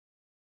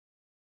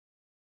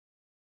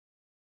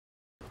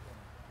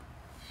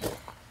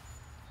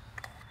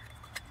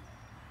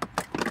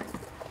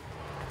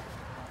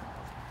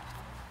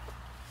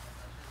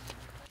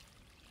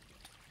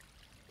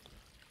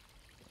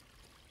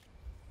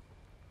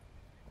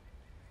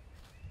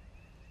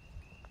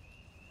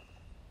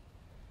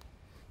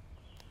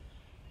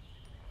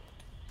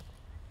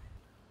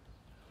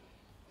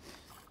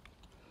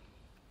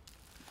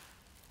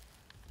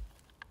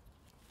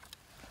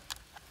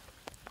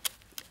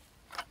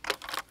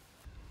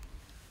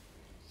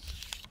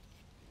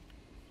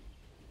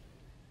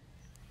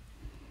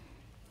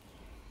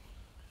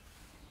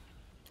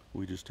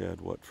We just had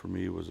what for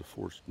me was a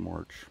forced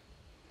march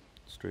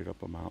straight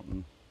up a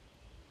mountain.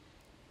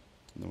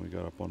 And then we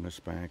got up on this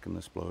bank and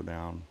this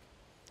blowdown.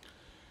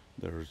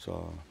 There's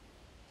a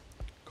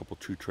couple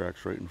tree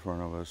tracks right in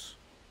front of us,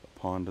 a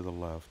pond to the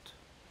left.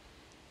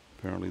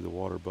 Apparently the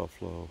water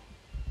buffalo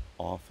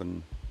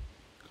often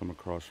come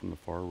across from the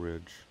far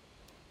ridge,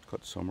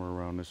 cut somewhere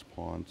around this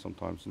pond,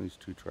 sometimes in these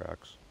two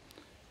tracks.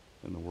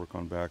 And then work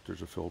on back,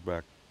 there's a field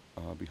back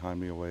behind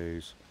me a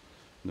ways,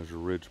 and there's a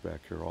ridge back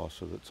here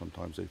also that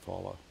sometimes they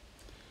follow.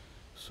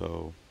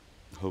 So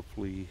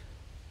hopefully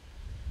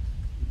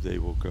they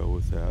will go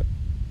with that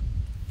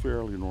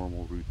fairly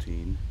normal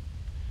routine,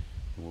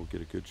 and we'll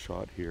get a good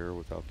shot here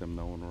without them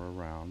knowing we're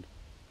around.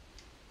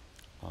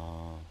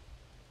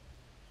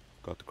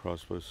 Got the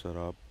crossbow set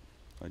up.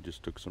 I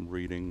just took some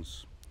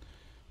readings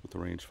with the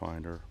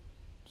rangefinder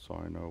so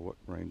I know what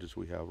ranges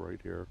we have right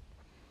here.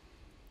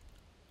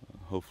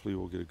 Hopefully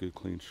we'll get a good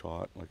clean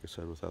shot, like I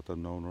said, without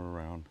them knowing we're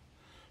around.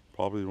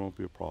 Probably won't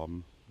be a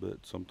problem,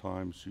 but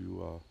sometimes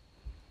you,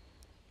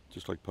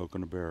 just like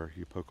poking a bear,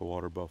 you poke a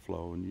water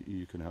buffalo and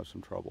you can have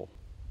some trouble.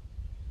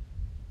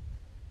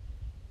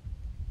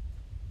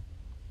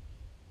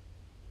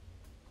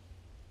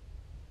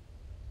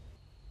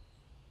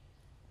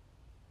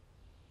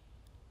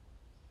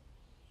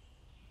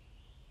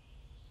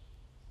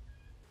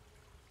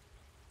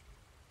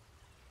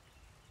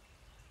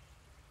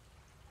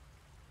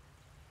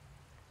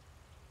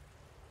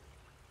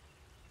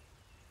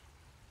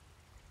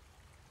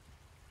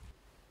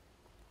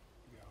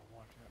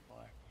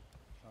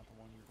 Not the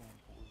one you're going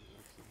for, but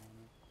that's the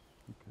one.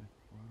 Okay,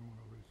 well, I don't want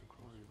to raise the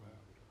crossbow.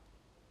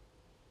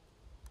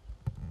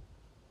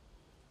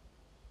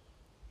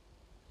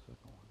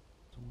 Second one.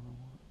 That's the one I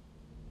want.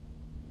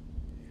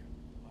 Yeah,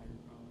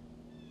 lighter color.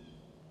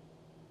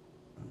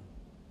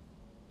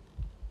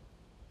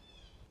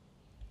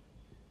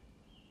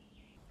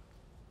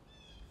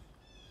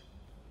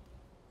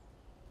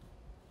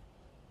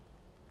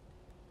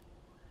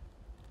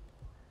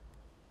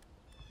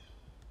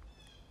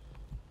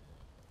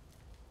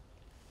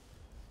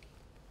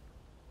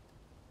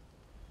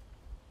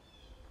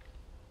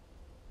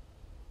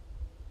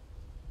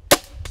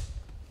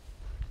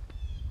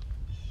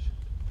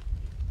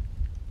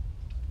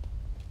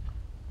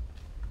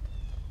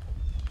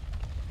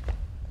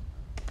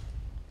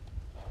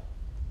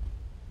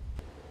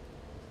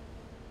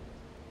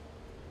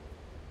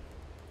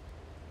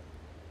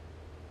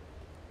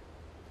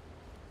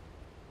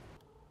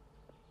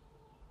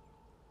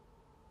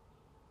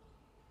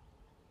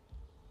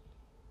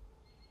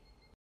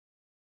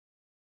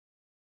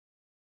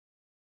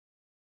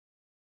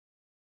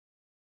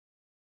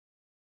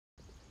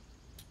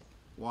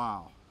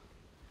 Wow.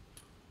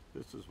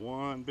 This is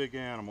one big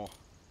animal.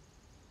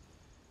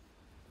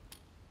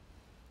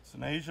 It's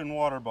an Asian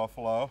water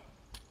buffalo.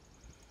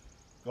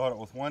 Got it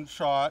with one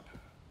shot.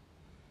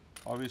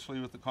 Obviously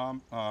with the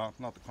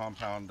not the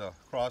compound,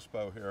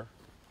 crossbow here.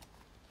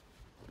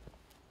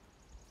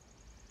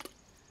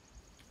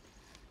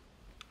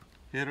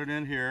 Hit it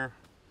in here.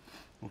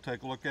 We'll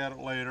take a look at it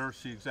later,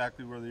 see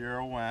exactly where the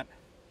arrow went.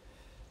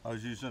 I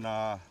was using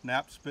a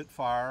Knapp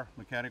Spitfire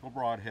mechanical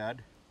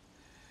broadhead.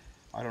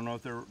 I don't know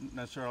if they're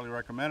necessarily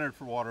recommended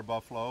for water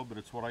buffalo, but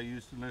it's what I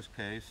used in this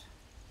case.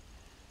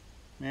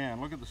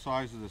 Man, look at the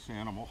size of this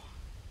animal.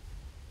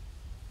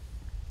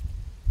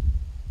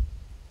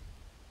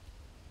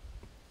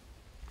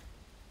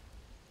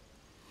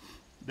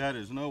 That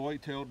is no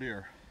white-tailed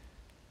deer.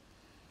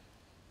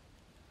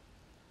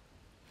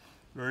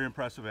 Very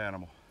impressive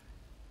animal.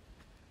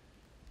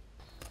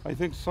 I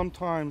think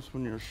sometimes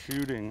when you're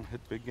shooting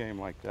at big game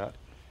like that,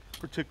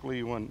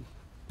 particularly when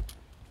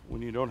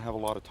you don't have a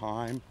lot of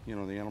time, you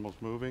know, the animal's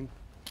moving,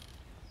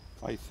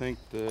 I think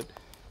that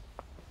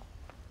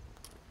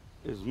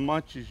as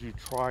much as you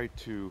try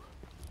to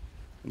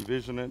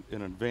envision it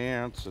in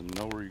advance and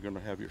know where you're going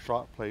to have your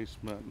shot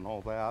placement and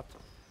all that,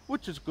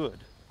 which is good,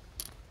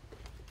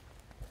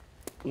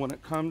 when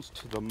it comes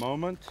to the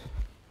moment,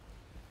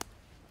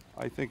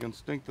 I think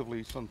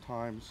instinctively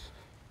sometimes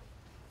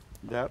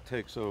that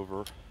takes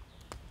over,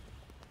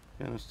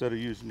 and instead of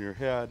using your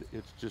head,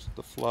 it's just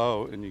the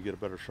flow and you get a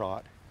better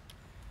shot.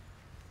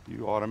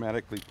 You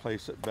automatically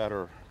place it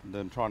better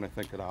than trying to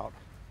think it out.